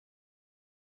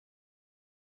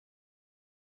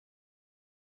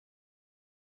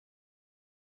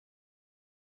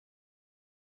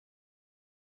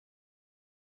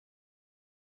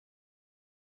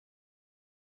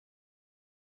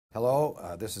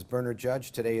Hello, this is Bernard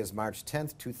Judge. Today is March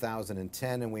 10th,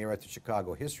 2010, and we are at the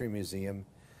Chicago History Museum.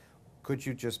 Could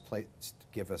you just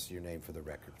give us your name for the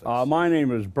record, please? My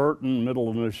name is Burton, middle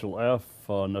initial F,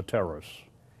 Natarus.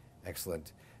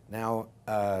 Excellent. Now,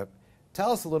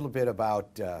 tell us a little bit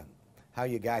about how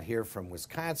you got here from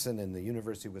Wisconsin and the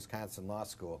University of Wisconsin Law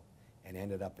School and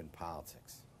ended up in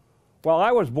politics. Well,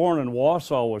 I was born in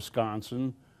Wausau,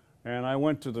 Wisconsin, and I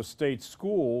went to the state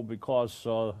school because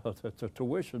the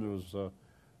tuition was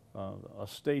a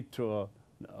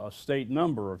state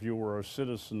number. If you were a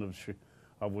citizen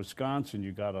of Wisconsin,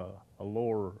 you got a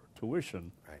lower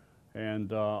tuition. Right.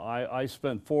 And I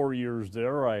spent 4 years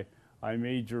there. I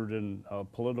majored in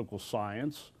political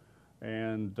science,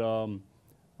 and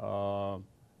I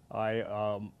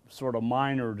sort of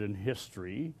minored in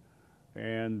history.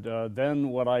 And then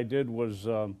what I did was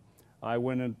I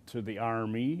went into the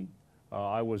Army.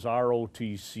 I was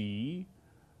ROTC,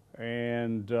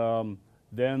 and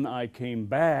then I came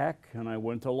back and I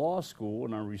went to law school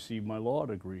and I received my law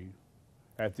degree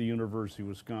at the University of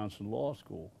Wisconsin Law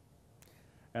School.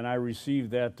 And I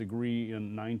received that degree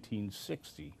in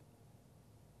 1960.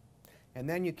 And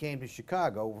then you came to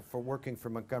Chicago for working for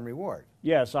Montgomery Ward.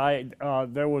 Yes,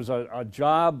 there was a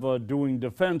job doing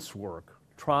defense work,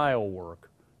 trial work,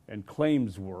 and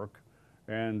claims work,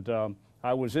 and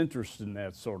I was interested in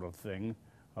that sort of thing.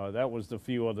 That was the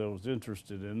field I was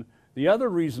interested in. The other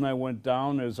reason I went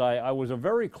down is I was a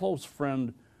very close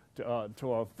friend to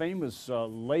a famous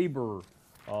labor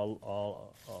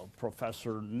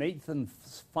professor, Nathan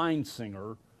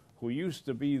Feinsinger, who used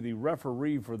to be the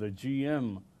referee for the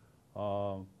GM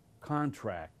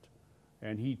contract.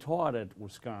 And he taught at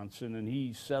Wisconsin, and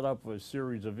he set up a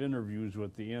series of interviews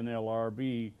with the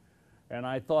NLRB, and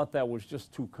I thought that was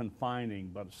just too confining,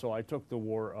 but so I took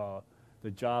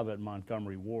the job at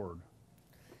Montgomery Ward.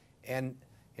 And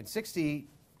in --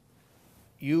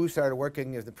 you started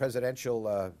working as the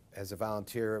presidential, as a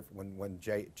volunteer when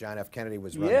John F. Kennedy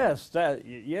was running.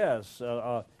 Yes,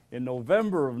 in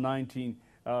November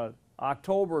of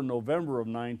October and November of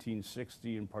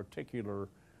 1960 in particular,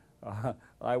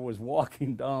 I was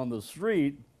walking down the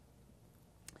street,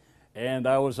 and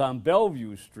I was on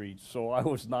Bellevue Street, so I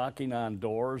was knocking on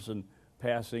doors and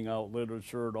passing out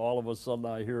literature, and all of a sudden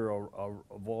I hear a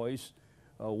voice,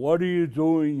 "What are you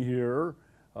doing here?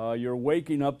 You're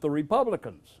waking up the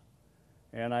Republicans."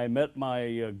 And I met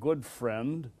my good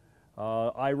friend,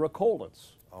 Ira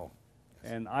Kolitz. Oh.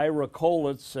 Yes. And Ira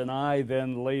Kolitz and I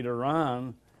then later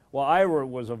on, well, Ira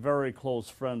was a very close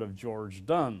friend of George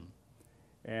Dunn.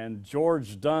 And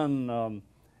George Dunn,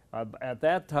 at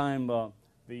that time,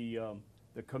 the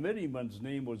committeeman's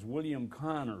name was William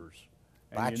Connors.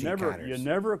 And you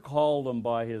never called him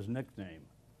by his nickname,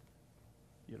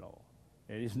 you know.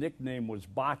 And his nickname was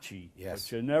Bocce, yes.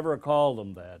 But you never called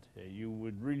him that. You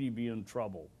would really be in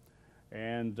trouble.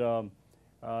 And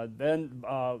then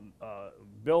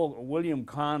William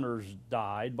Connors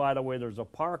died. By the way, there's a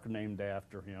park named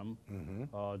after him,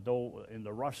 in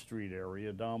the Rush Street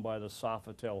area, down by the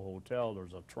Sofitel Hotel.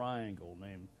 There's a triangle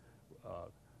named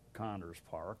Connors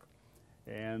Park,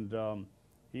 and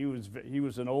he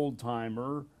was an old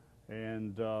timer,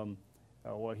 and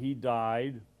well, he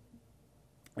died,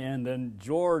 and then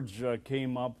George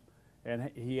came up,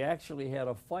 and he actually had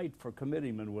a fight for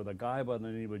committeeman with a guy by the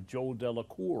name of Joe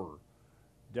Delacour.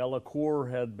 Delacour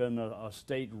had been a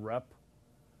state rep,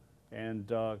 and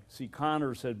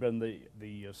Connors had been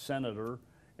the senator,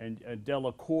 and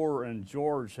Delacour and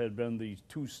George had been the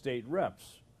two state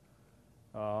reps.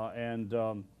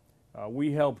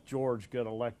 We helped George get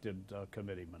elected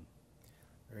committeeman.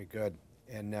 Very good.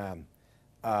 And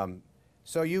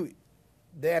so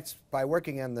that's by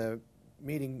working on the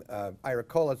meeting, Ira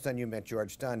Kolitz, then you met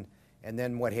George Dunn, and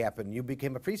then what happened? You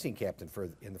became a precinct captain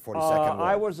in the 42nd Ward.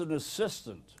 I was an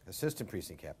assistant. Assistant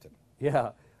precinct captain.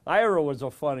 Yeah, Ira was a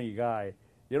funny guy.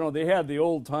 You know, they had the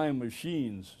old-time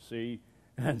machines, see,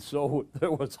 and so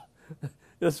there was,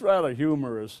 it's rather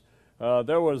humorous.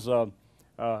 There was a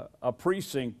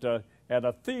precinct at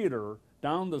a theater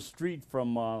down the street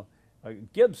from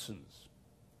Gibson's.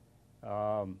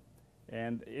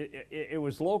 And it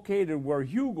was located where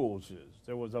Hugo's is.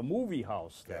 There was a movie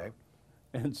house there. Okay.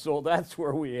 And so that's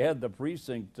where we had the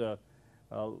precinct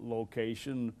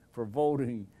location for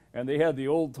voting. And they had the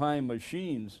old-time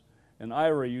machines. And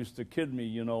Ira used to kid me,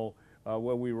 you know,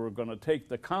 when we were going to take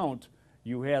the count,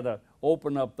 you had to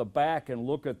open up the back and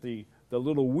look at the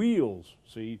little wheels,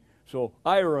 see? So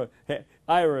Ira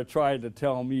tried to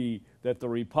tell me that the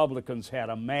Republicans had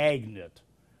a magnet,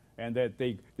 and that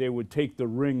they would take the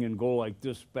ring and go like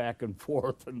this back and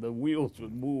forth, and the wheels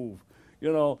would move.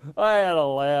 You know, I had a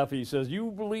laugh. He says,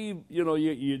 you believe, you know,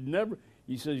 you'd never,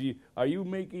 he says, are you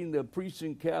making the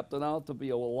precinct captain out to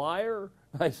be a liar?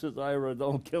 I says, Ira,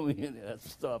 don't give me any of that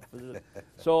stuff.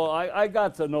 So I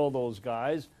got to know those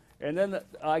guys. And then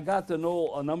I got to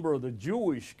know a number of the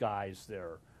Jewish guys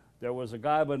there. There was a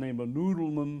guy by the name of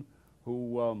Noodleman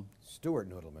who... Stuart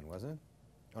Noodleman, wasn't it?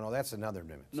 Oh, no, that's another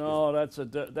name. No,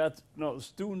 no,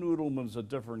 Stu Noodleman's a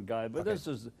different guy. But Okay. this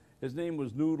is, his name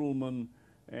was Noodleman,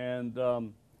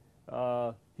 and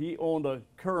he owned a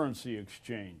currency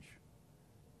exchange.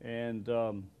 And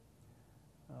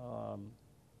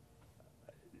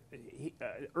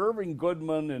Irving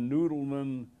Goodman and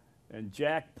Noodleman and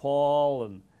Jack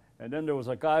Paul, and then there was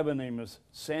a guy by the name of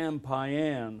Sam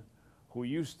Payan, who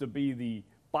used to be the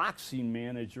boxing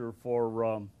manager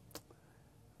for,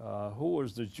 who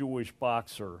was the Jewish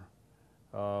boxer?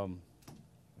 Barney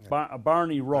Ross.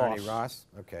 Barney Ross,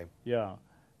 okay. Yeah,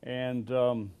 and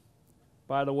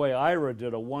by the way, Ira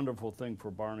did a wonderful thing for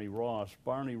Barney Ross.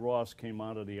 Barney Ross came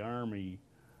out of the Army.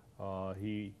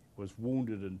 He was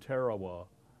wounded in Tarawa,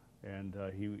 and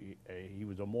he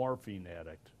was a morphine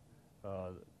addict.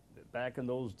 Back in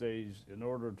those days, in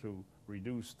order to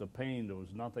reduce the pain, there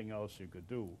was nothing else you could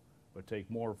do but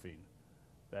take morphine.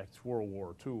 That's World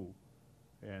War II.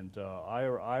 And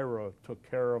Ira took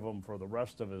care of him for the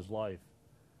rest of his life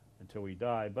until he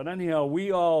died. But anyhow,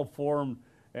 we all formed,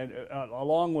 and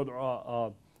along with,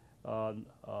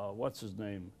 what's his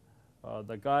name?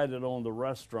 The guy that owned the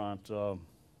restaurant,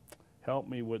 help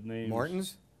me with names.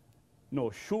 Morton's? No,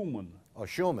 Schulman. Oh,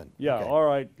 Schulman. Yeah, okay. all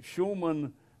right.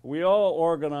 Schulman, we all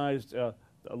organized a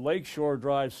Lakeshore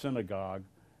Drive synagogue,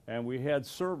 and we had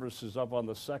services up on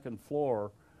the second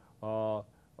floor of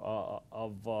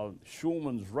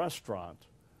Schulman's restaurant.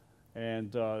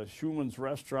 And Schulman's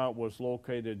restaurant was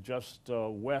located just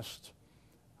west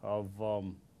of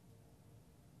the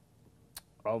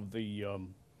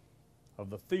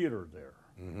theater there.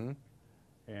 Mm-hmm.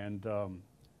 And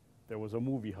there was a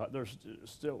movie house. There's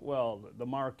still, well, the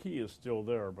marquee is still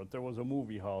there, but there was a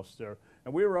movie house there.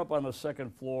 And we were up on the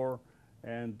second floor,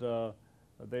 and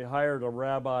they hired a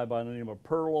rabbi by the name of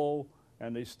Perlow,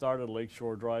 and they started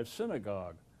Lakeshore Drive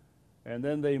Synagogue. And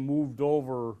then they moved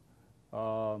over,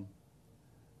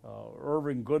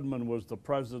 Irving Goodman was the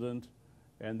president,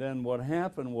 and then what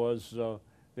happened was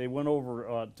they went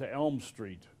over to Elm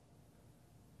Street.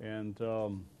 And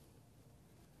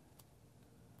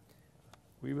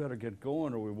we better get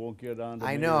going, or we won't get on to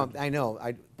I know.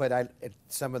 But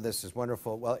some of this is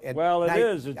wonderful. Well, it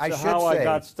is. It's how I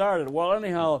got started. Well,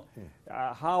 anyhow,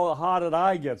 how did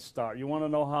I get started? You want to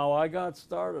know how I got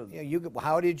started? Yeah,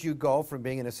 how did you go from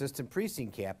being an assistant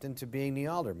precinct captain to being the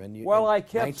alderman? Well, I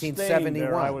kept staying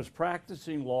 1971. there. I was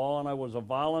practicing law, and I was a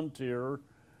volunteer,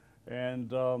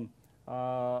 and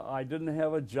I didn't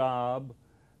have a job,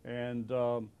 and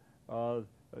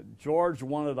George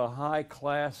wanted a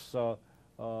high-class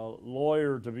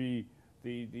lawyer to be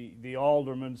the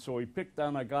alderman, so he picked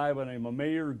on a guy by the name of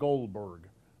Mayor Goldberg.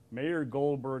 Mayor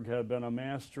Goldberg had been a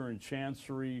master in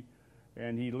chancery,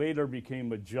 and he later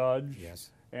became a judge. Yes.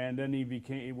 And then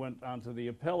he went on to the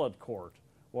appellate court.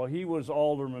 Well, he was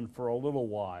alderman for a little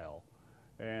while,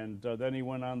 and then he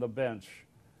went on the bench.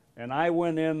 And I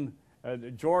went in.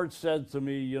 George said to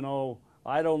me, you know,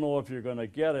 I don't know if you're going to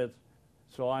get it.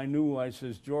 So I knew. I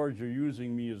says, George, you're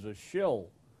using me as a shill.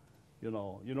 You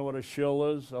know what a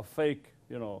shill is? A fake,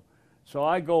 you know. So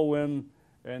I go in,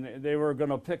 and they were going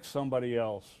to pick somebody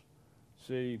else.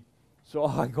 See, so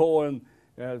I go in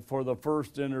for the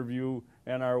first interview,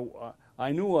 and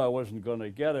I knew I wasn't going to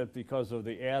get it because of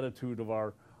the attitude of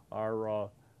our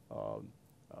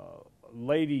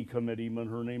lady committeeman.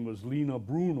 Her name was Lena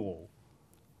Bruno.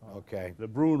 Okay. The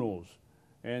Brunos.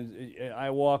 And I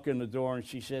walk in the door, and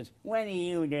she says, "What are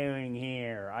you doing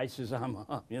here?" I says, I'm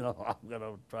going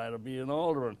to try to be an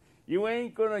alderman. You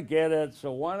ain't going to get it,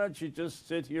 so why don't you just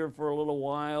sit here for a little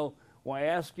while? Well, I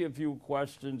ask you a few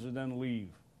questions and then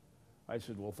leave. I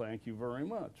said, well, thank you very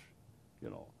much, you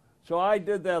know. So I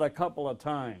did that a couple of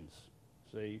times,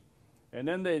 see. And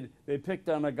then they picked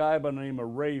on a guy by the name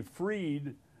of Ray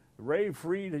Freed. Ray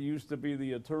Freed used to be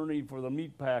the attorney for the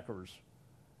meat packers.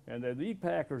 And the meat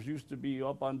packers used to be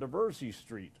up on Diversey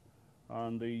Street,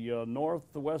 on the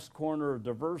northwest corner of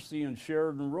Diversey and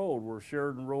Sheridan Road, where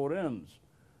Sheridan Road ends,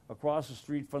 across the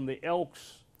street from the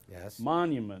Elks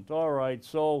Monument. All right,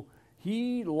 so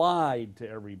he lied to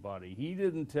everybody. He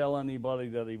didn't tell anybody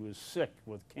that he was sick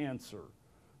with cancer.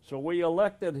 So we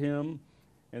elected him,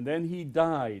 and then he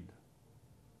died.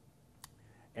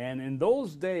 And in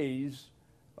those days,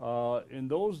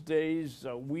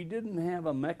 we didn't have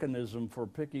a mechanism for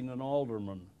picking an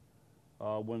alderman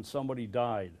when somebody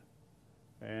died.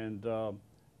 And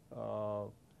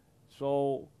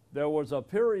so there was a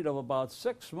period of about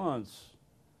 6 months.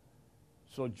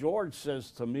 So George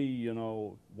says to me, you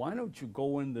know, why don't you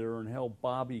go in there and help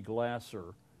Bobby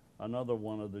Glasser, another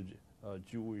one of the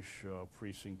Jewish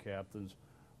precinct captains,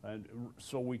 and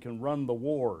so we can run the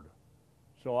ward.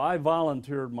 So I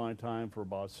volunteered my time for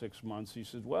about 6 months. He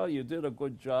said, well, you did a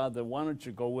good job, then why don't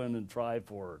you go in and try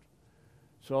for it?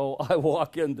 So I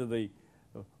walk into the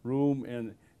room,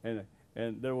 and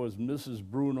there was Mrs.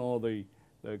 Bruno, the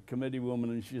committee woman,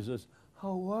 and she says,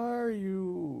 how are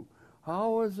you?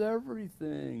 How is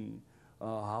everything?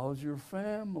 How's your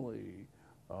family?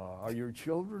 Are your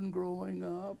children growing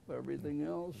up? Everything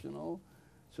else, you know?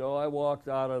 So I walked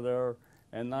out of there,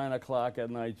 and 9 o'clock at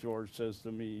night, George says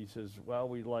to me, he says, well,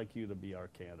 we'd like you to be our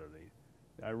candidate.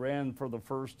 I ran for the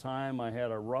first time. I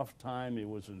had a rough time. It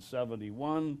was in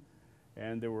 '71,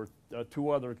 and there were 2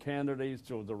 other candidates.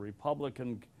 There was a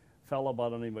Republican fellow by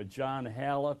the name of John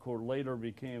Halleck, who later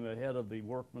became the head of the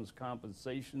Workmen's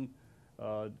Compensation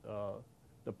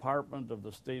Department of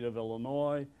the state of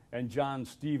Illinois, and John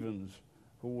Stevens,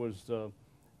 who was a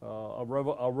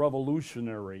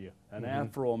revolutionary, an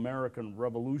Afro-American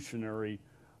revolutionary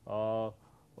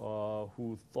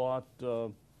who thought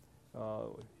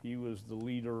he was the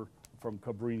leader from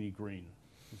Cabrini Green.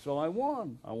 So I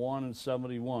won. I won in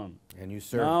 '71. And you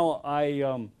served. Now I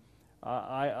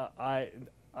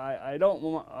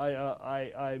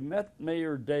met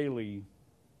Mayor Daley.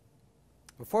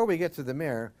 Before we get to the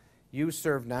mayor, you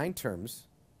served 9 terms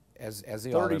as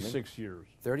the alderman. 36 years.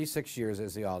 36 years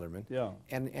as the alderman. Yeah.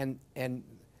 And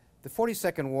the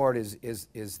 42nd Ward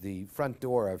is the front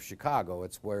door of Chicago.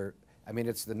 It's where, I mean,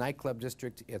 it's the nightclub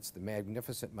district. It's the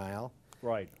Magnificent Mile.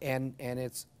 Right. And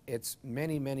it's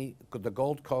many, the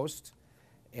Gold Coast,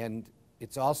 and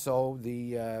it's also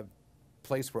the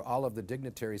place where all of the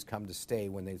dignitaries come to stay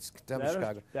when they come to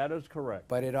Chicago. That is correct.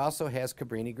 But it also has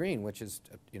Cabrini Green, which is,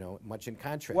 you know, much in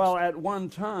contrast. Well, at one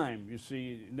time, you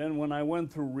see, then when I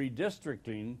went through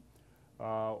redistricting,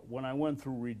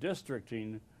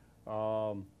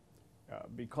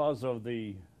 because of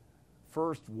the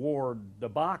first ward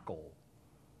debacle,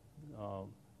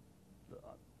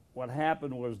 what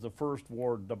happened was the first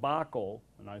ward debacle,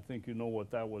 and I think you know what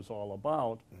that was all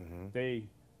about.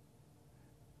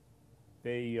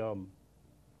 They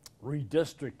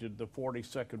redistricted the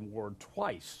 42nd Ward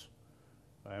twice,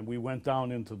 and we went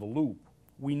down into the loop.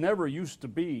 We never used to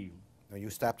be. No,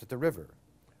 you stopped at the river.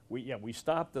 We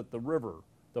stopped at the river.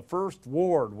 The first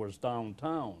ward was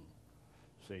downtown,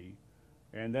 see.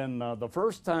 And then the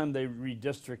first time they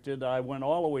redistricted, I went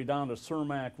all the way down to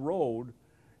Cermak Road,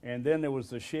 and then it was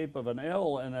the shape of an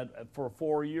L, and for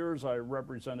 4 years I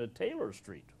represented Taylor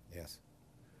Street. Yes.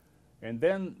 And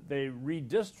then they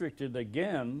redistricted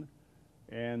again,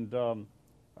 and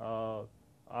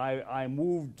I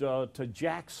moved to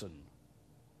Jackson,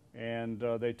 and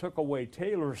they took away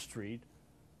Taylor Street,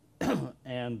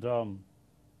 and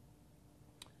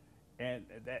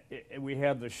we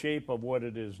have the shape of what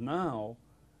it is now,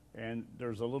 and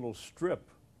there's a little strip,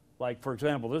 like for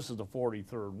example, this is the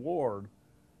 43rd Ward,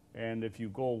 and if you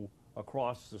go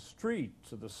across the street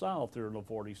to the south, they're in the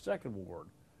 42nd Ward,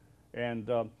 and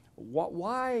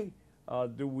why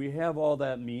do we have all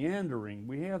that meandering?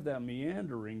 We have that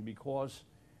meandering because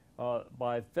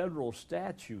by federal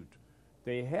statute,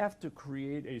 they have to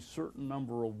create a certain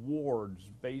number of wards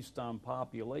based on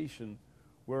population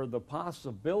where the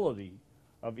possibility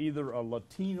of either a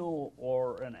Latino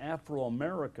or an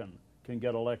Afro-American can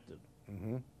get elected.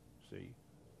 See?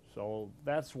 So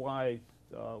that's why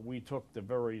we took the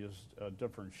various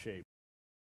different shapes.